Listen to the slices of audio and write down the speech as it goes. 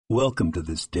Welcome to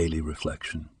this daily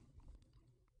reflection.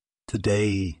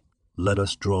 Today, let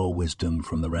us draw wisdom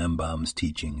from the Rambam's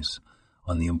teachings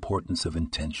on the importance of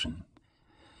intention.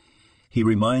 He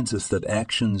reminds us that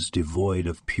actions devoid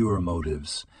of pure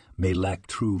motives may lack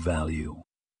true value.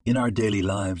 In our daily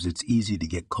lives, it's easy to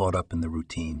get caught up in the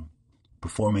routine,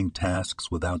 performing tasks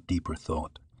without deeper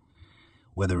thought.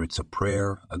 Whether it's a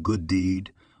prayer, a good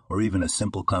deed, or even a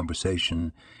simple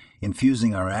conversation,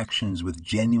 infusing our actions with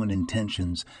genuine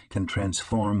intentions can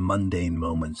transform mundane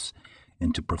moments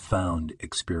into profound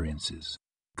experiences.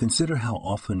 Consider how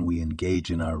often we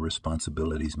engage in our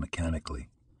responsibilities mechanically,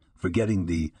 forgetting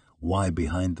the why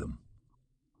behind them.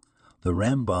 The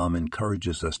Rambam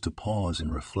encourages us to pause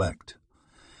and reflect,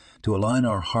 to align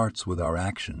our hearts with our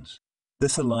actions.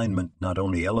 This alignment not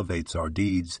only elevates our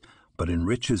deeds, but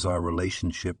enriches our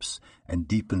relationships and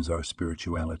deepens our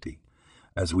spirituality.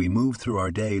 As we move through our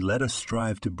day, let us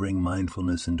strive to bring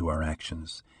mindfulness into our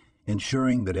actions,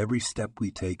 ensuring that every step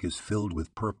we take is filled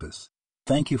with purpose.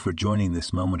 Thank you for joining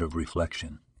this moment of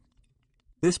reflection.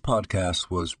 This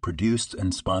podcast was produced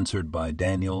and sponsored by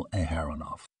Daniel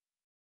Aharonoff.